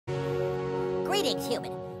Greetings,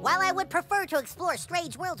 human. While I would prefer to explore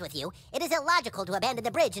strange worlds with you, it is illogical to abandon the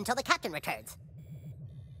bridge until the captain returns.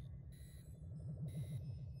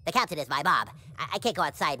 The captain is my mom. I can't go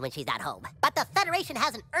outside when she's not home. But the Federation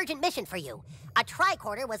has an urgent mission for you. A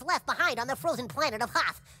tricorder was left behind on the frozen planet of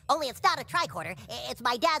Hoth. Only it's not a tricorder, it's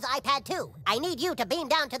my dad's iPad 2. I need you to beam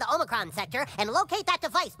down to the Omicron sector and locate that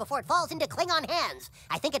device before it falls into Klingon hands.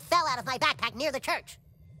 I think it fell out of my backpack near the church.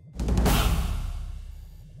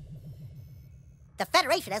 The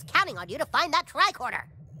Federation is counting on you to find that tricorder.